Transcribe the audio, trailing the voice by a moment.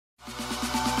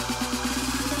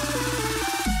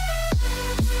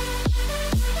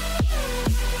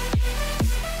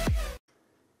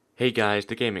Hey guys,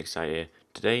 TheGamingExite here.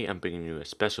 Today I'm bringing you a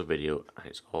special video and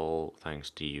it's all thanks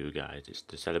to you guys. It's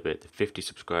to celebrate the 50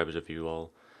 subscribers of you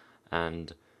all,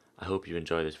 and I hope you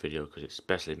enjoy this video because it's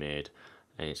specially made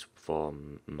and it's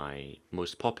from my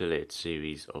most populated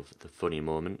series of the funny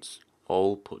moments,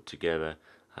 all put together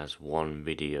as one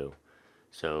video.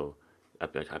 So I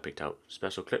picked out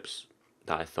special clips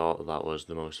that I thought that was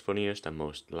the most funniest and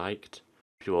most liked.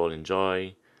 Hope you all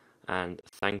enjoy. And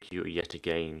thank you yet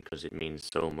again, because it means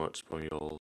so much from you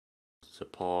all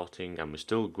supporting, and we're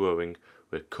still growing.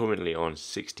 We're currently on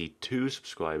 62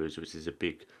 subscribers, which is a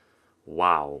big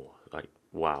wow. Like,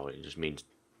 wow, it just means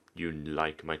you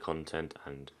like my content,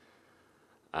 and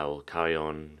I will carry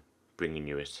on bringing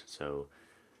you it. So,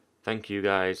 thank you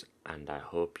guys, and I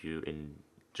hope you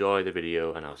enjoy the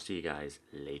video, and I'll see you guys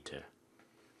later.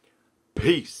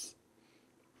 Peace!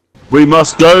 We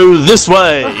must go this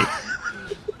way!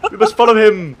 We must follow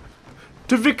him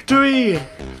to victory!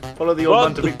 Follow the old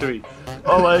man to victory.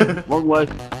 Oh wait, wrong way.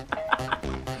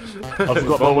 I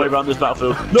forgot my way around this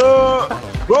battlefield. No!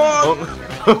 Wrong!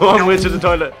 Wrong way to the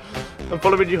toilet. I'm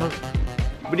following you.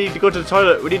 We need to go to the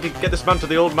toilet. We need to get this man to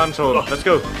the old man's home. Let's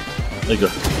go. There you go.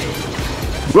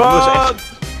 Run!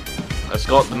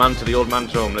 Escort the man to the old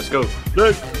man's home. Let's go.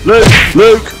 Luke!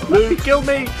 He killed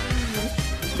me!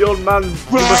 The old man.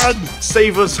 Run!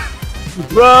 Save us.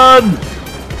 Run!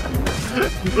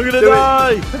 We're gonna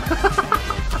die!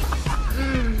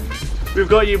 We've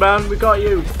got you, man. We got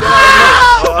you.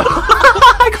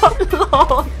 I got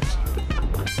lost.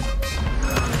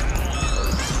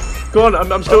 Go on,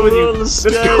 I'm still with you. Let's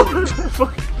go.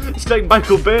 Fuck. It's like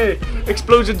Michael Bay.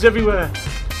 Explosions everywhere.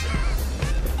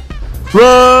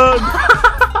 Run!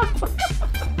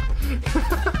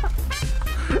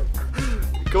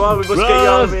 Come on, we must get you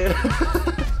out of here.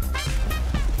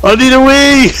 I need a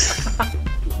wee!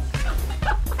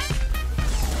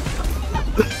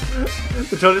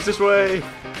 The toilet's this way.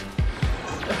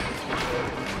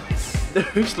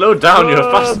 Slow down, you're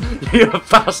a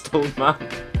fast old man.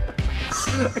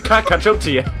 I can't catch up to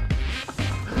you.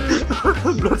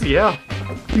 Bloody hell.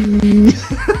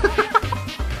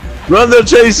 Run, they're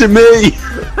chasing me!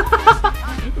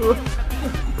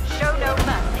 Show no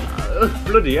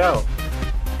mercy. Bloody hell.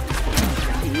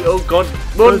 Oh god,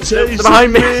 run, They're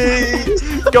behind me.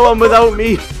 Go on without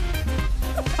me.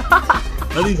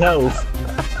 I need help.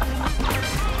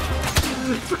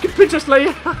 Fucking Princess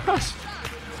Leia.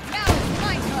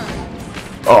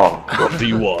 Oh,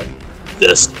 1v1.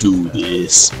 Let's do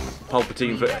this.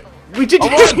 Palpatine for... We did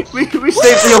it! We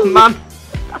saved the old man.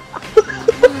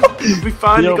 We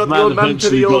finally got the old man to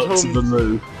the old home. To the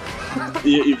loo.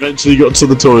 He eventually got to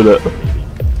the toilet.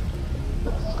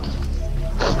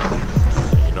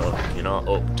 You're not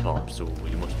up top, so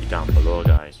you must be down below,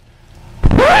 guys.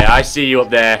 Hey, I see you up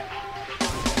there.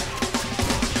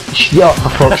 Shut the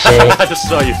fuck's sake. I just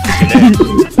saw you freaking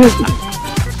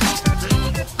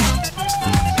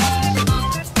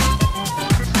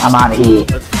I'm out of here.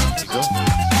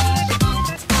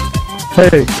 Where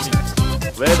Who?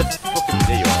 the fucking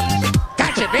there you are?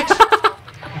 Gotcha, bitch.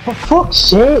 For fuck's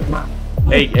sake, man.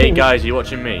 Hey guys, are you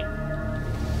watching me?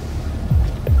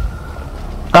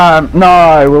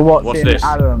 No, we're watching What's this?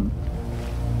 Adam.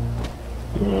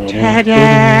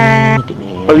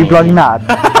 Are you bloody mad?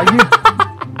 Are you?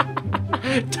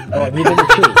 Oh, you gonna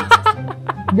cheat?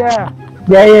 Yeah.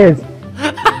 Yeah, he is.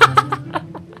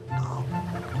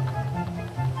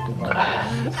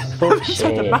 Fuck's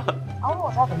sake.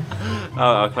 Oh,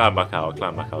 I'll climb back out,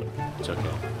 It's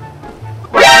okay.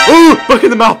 Ooh! Look at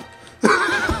the map!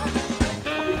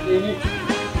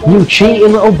 You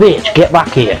cheating little bitch, get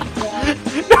back here.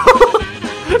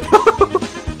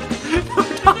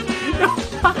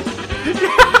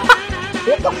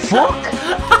 What the fuck?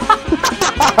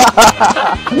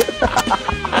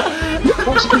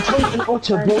 That's complete and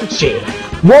utter bullshit.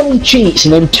 One, he cheats,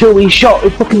 and then two, he shot, he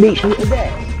fucking beats me to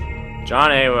death.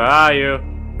 Johnny, where are you?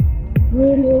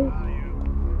 Really?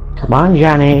 Come on,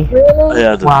 Johnny. Really?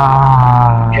 Yeah,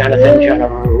 Wow. Jonathan,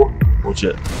 Jonathan. Watch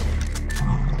it.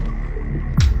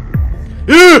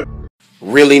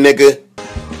 Really, nigga?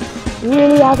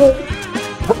 Really, Adam?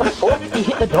 What the fuck? He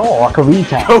hit the door like a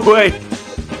retard. Go away!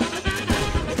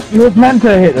 He was meant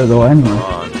to hit the door anyway. Come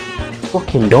on.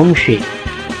 Fucking dumb shit.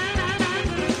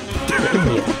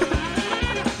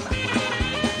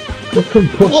 Fucking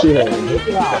pussy head. In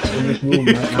this room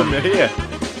right now. Come here.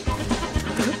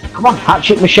 Come on,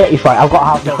 hatchet machete fight. I've got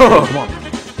half. No. Come on.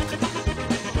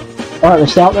 Alright,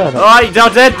 let's start there then. Alright, you're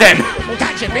dead then!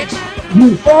 Gotcha, bitch.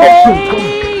 You fucking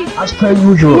cunt. As per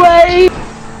usual. Wait!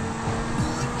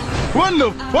 What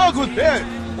the fuck was that?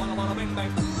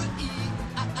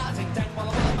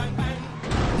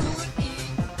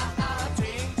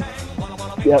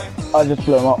 Yep, I just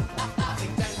blew him up.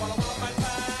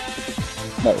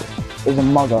 No, there's a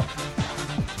mugger.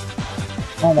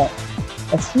 Oh no,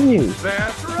 that's you.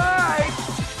 That's right!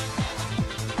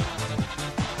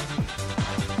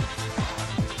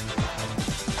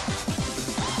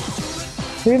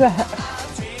 Who the heck?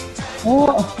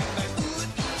 What?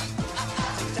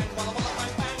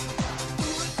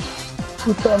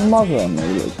 You put a mugger on me,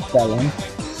 you little felon.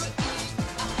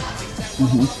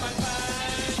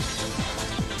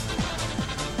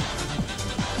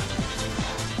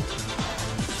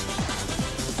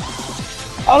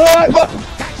 Alright, but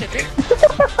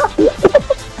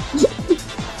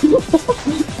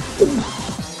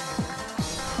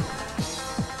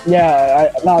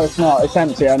yeah, no, it's not. It's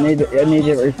empty. I need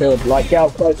it refilled. Like, get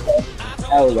up close.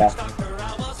 Hell yeah.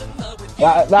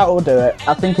 That will do it.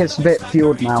 I think it's a bit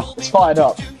fueled now. It's fired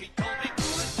up.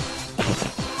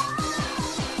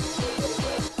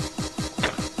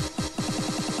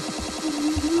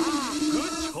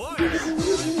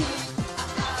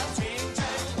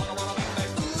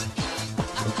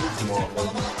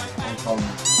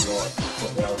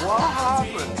 What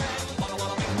happened?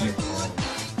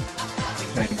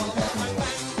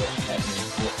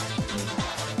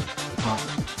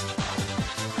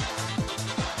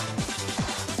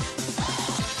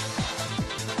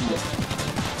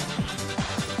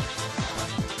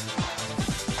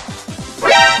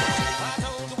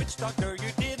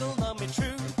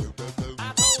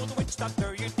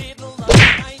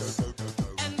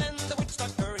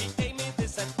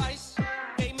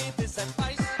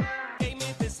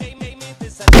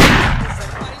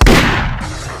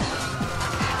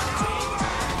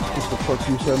 What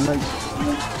you said, mate?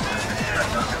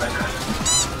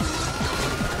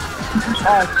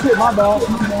 Ah, shit, my bad.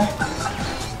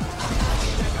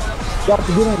 Got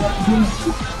to get in.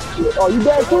 Oh, you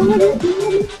back too, nigga?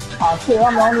 Ah, shit,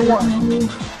 I'm the only one.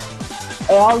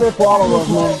 Hey, I'll live for all of us,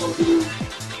 man.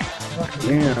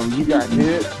 Damn, you got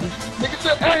hit. Nigga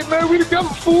said, hey man, we together,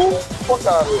 fool. Fuck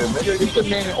out of here, nigga. Get the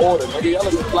man in order, nigga. Y'all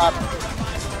looking sloppy.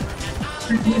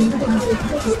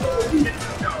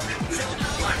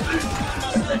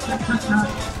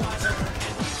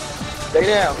 Stay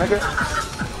down, nigga.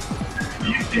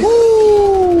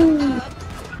 Woo!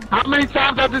 How many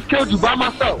times I just killed you by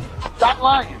myself? Stop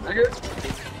lying, nigga.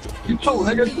 You too,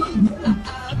 nigga.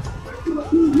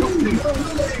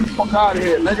 Fuck out of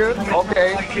here, nigga.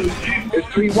 Okay. It's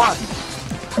 3-1.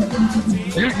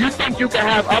 You think you can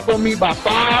have up on me by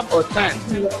 5 or 10?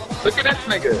 Look at this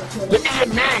nigga. Look at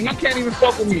your man. He can't even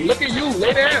fuck with me. Look at you.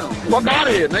 Lay down. Fuck out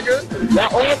of here, nigga.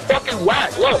 Y'all all fucking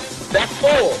whack. Look. That's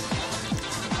 4.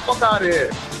 Fuck out of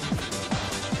here.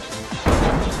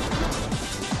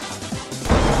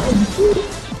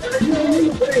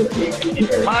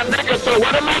 My nigga, so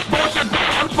what am I supposed to do?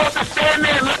 I'm supposed to stand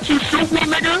there and let you shoot me,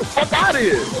 nigga? Fuck out of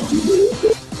here.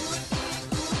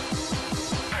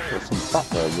 There's some fat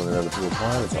there running over to the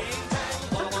fire top.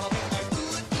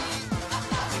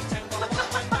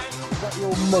 Is that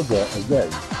your mother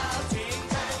again?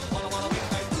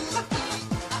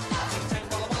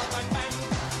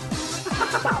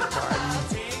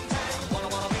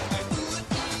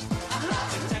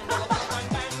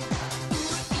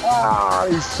 Ah,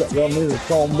 he's shut down me with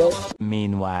combo.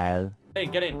 Meanwhile. Hey,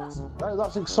 get in. Hey,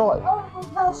 that's exciting. Right.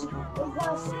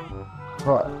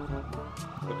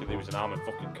 Look at there was an armoured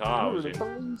fucking car I was in.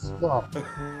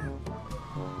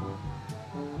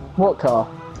 What car?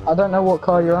 I don't know what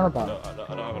car you're on about. I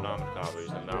don't have an armoured car, but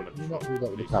it's an armoured Can you not do that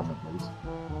with the camera, please?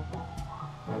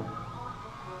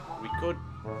 We could.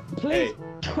 Please. Hey,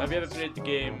 have you ever played the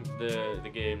game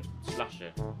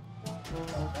Slasher?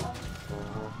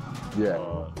 Yeah.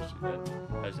 Or,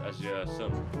 as your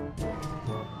son?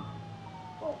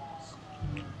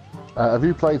 Have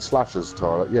you played Slashers,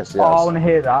 Tyler? Yes, yes. Oh, I want to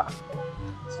hear that.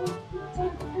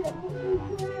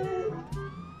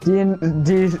 Do you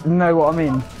know what I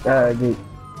mean?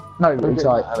 No, it's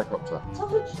like helicopter.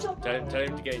 Tell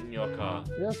him to get in your car.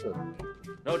 Yes, sir.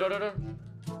 No.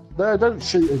 No, don't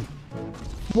shoot him.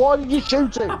 Why did you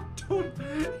shoot him?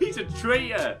 He's a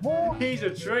traitor. What? He's a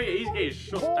traitor. He's getting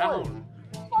shut down.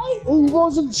 He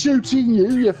wasn't shooting you,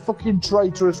 you fucking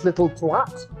traitorous little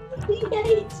twat. He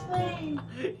hates me.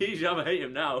 He's gonna hate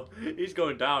him now. He's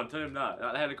going down. Tell him that.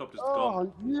 That helicopter's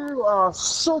gone. Oh, you are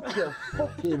such a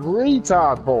fucking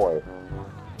retard, boy.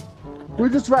 We're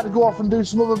just about to go off and do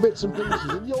some other bits and pieces,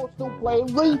 and you're still playing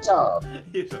retard.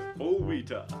 He's a full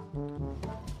retard.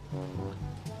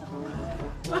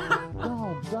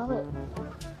 God damn it.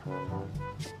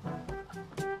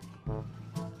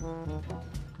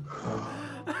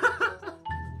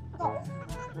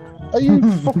 Are you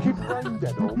fucking brain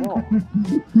dead or what?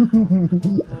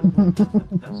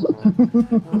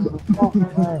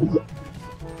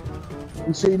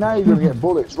 You see, now you're going to get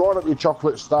bullets right up your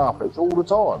chocolate starfish all the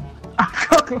time.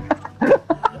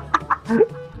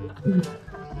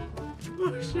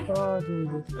 Oh,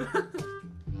 Jesus.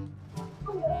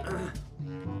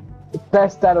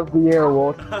 Best Dad of the Year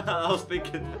award. I was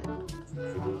thinking.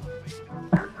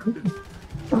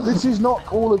 This is not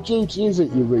Call of Duty, is it,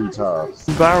 you retard?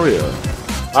 Barrier.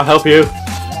 I'll help you.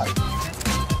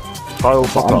 Kyle,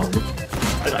 fuck off.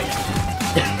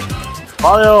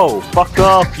 Kyle, fuck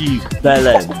off, you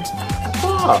bellend.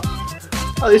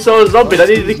 Oh, they saw a zombie. I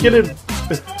needed to kill him.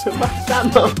 Max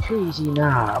ammo. Crazy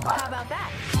knob. How about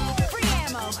that? Free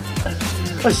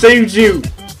ammo. I saved you.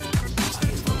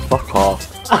 Fuck off.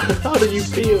 How do you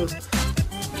feel?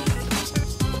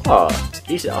 Oh,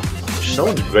 he's off.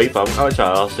 Someone's great, but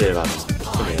I'll say that.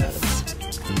 Come here, Adam.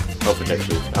 I'll protect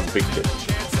you. I'm big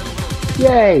tits.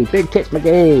 Yay, Big Tits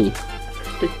McGee.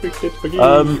 Big tits,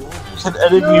 McGee. Can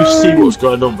any of you see what's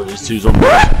going on with these two zombies?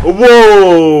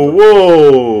 Whoa!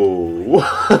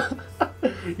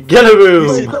 Get a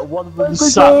room! One of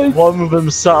them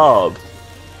sat up.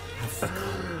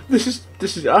 This is.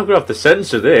 I'm gonna have to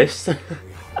censor this.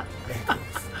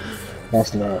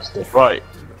 That's nasty. Right.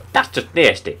 That's just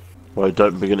nasty. Well,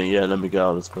 don't begin it yet. Let me go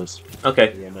out of this place.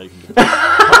 Okay. Yeah, no, you can go.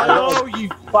 Oh, you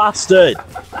bastard!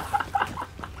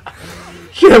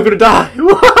 Shit, I'm gonna die.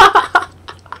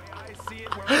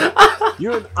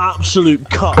 You're an absolute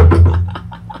cunt.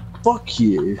 Fuck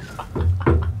you.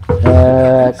 Can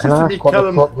I ask what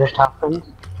the fuck just happened?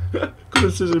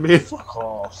 This isn't me. Fuck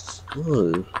off.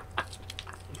 No.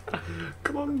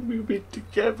 Come on, we'll be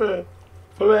together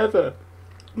forever.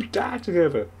 We die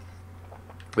together.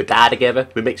 We die together.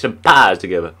 We make some pies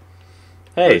together.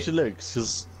 Hey. Close your legs,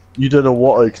 because you don't know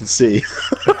what I can see.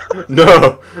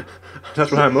 No.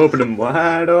 That's why I'm opening them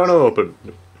wide on open.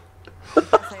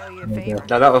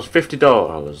 Now that was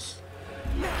 $50.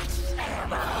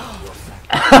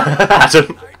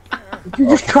 Adam. You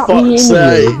just cut me in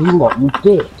here. You what? You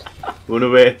did. Run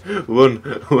away. Run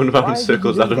around in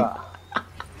circles, Adam.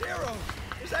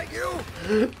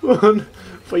 Run.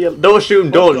 For your... Don't shoot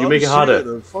him, don't. You make it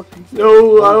harder.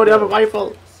 No, I already have a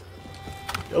rifle.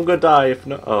 I'm gonna die if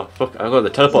not. Oh, fuck. I got the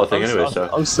teleport thing anyway, so.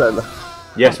 I'm selling.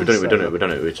 Yes, we've done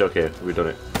it. It's okay. We've done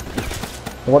it.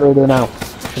 What do we do now?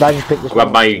 Should I just pick this Grab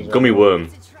one? my gummy worm.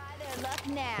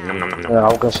 Nom, nom, nom. Yeah,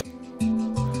 I'll go.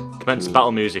 Commence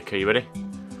battle music. Are you ready?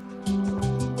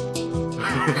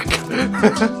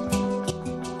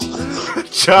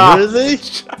 Charge! Really?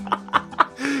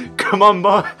 Come on,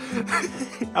 boy.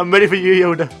 I'm ready for you,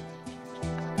 Yoda.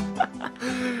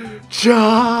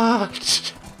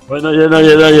 Charge! Wait, no, not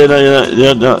yet.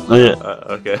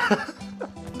 Okay.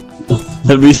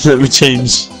 Let me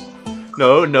change.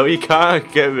 No, you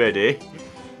can't get ready.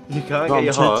 You can't No, get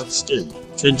your heart. skin.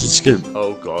 Change the skin.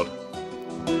 Oh god.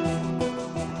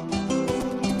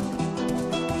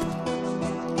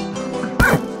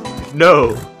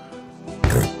 No!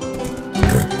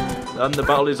 And the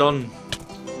battle is on.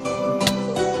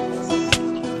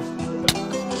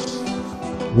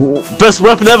 Best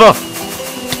weapon ever!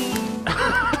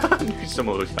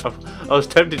 Someone was, I was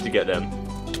tempted to get them.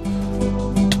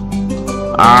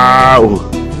 Ow!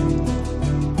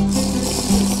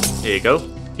 Here you go.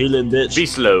 Healing, bitch. Be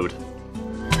slowed.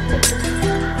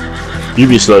 You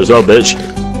be slow as well, bitch.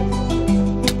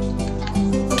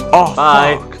 Oh,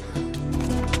 Bye. fuck.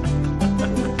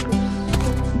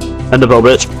 End the bell,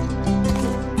 bitch.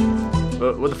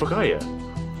 What the fuck are you?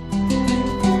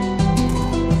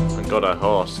 Thank God a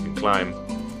horse can climb.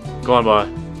 Go on, boy.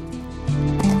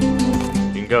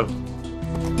 You can go.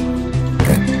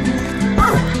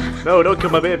 No, don't kill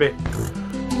my baby.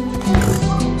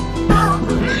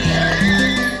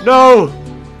 No!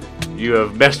 You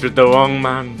have messed with the wrong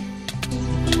man.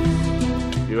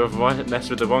 You have messed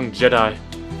with the wrong Jedi.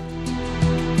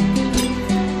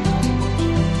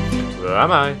 Where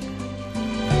am I?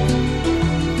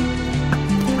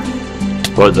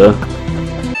 Right there.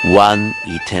 One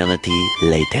eternity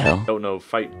later. Don't know,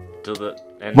 fight till the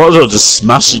end. Might as well just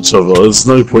smash each other. There's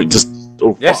no point just.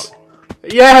 Oh, Yes! fuck.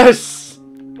 Yes!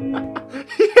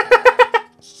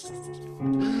 Yes!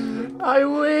 I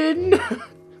win!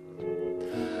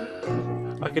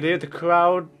 I can hear the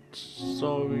crowd.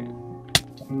 Sorry.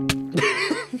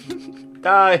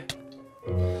 Die!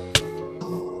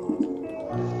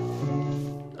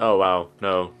 Oh wow,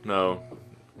 no.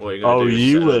 What are you gonna Oh, do?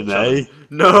 you win, eh?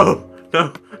 No!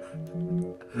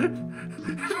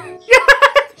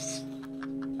 Yes!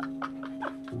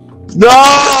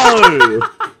 No!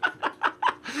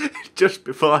 Just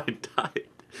before I died.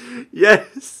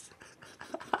 Yes!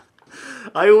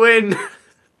 I win.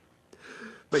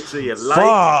 Make sure you like, Fuck!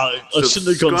 I shouldn't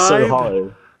have gone so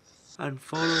subscribe, high. and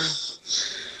follow.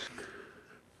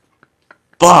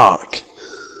 Fuck!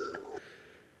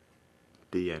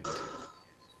 The end.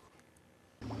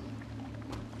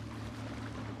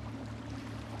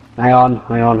 Hang on,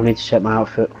 I need to check my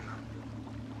outfit.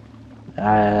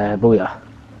 Booyah.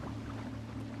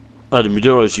 Adam, you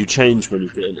do realise you change when you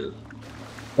get in it?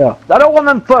 Yeah. I don't want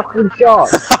them fucking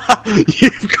shots!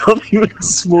 You've got even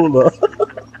smaller.